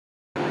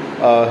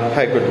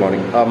Hi, good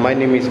morning. My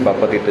name is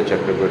Bapadita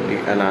Chakraborty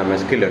and I am a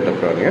skill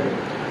entrepreneur.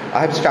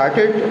 I have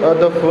started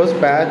the first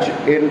batch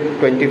in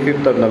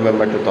 25th of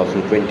November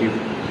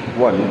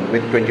 2021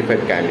 with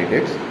 25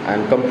 candidates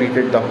and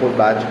completed the whole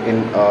batch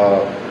in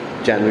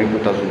January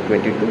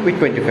 2022 with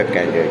 25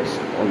 candidates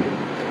only.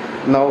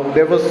 Now,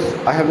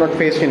 I have not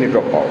faced any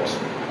dropouts.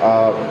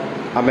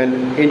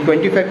 In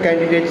 25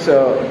 candidates,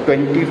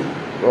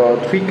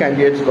 23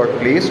 candidates got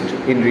placed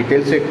in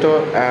retail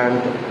sector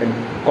and in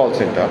call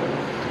center.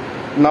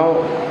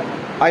 Now,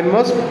 I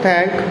must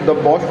thank the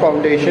Bosch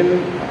Foundation,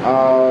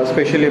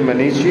 especially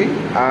Manishji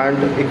and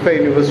ICFAI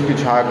University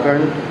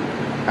Jharkhand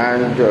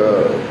and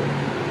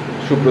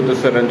Subrata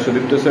sir and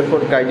Sudipta sir for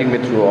guiding me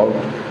throughout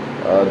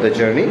the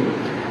journey.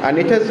 And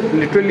it has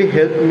literally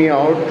helped me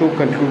out to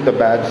conclude the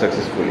batch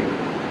successfully.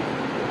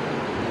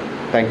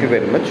 Thank you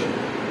very much.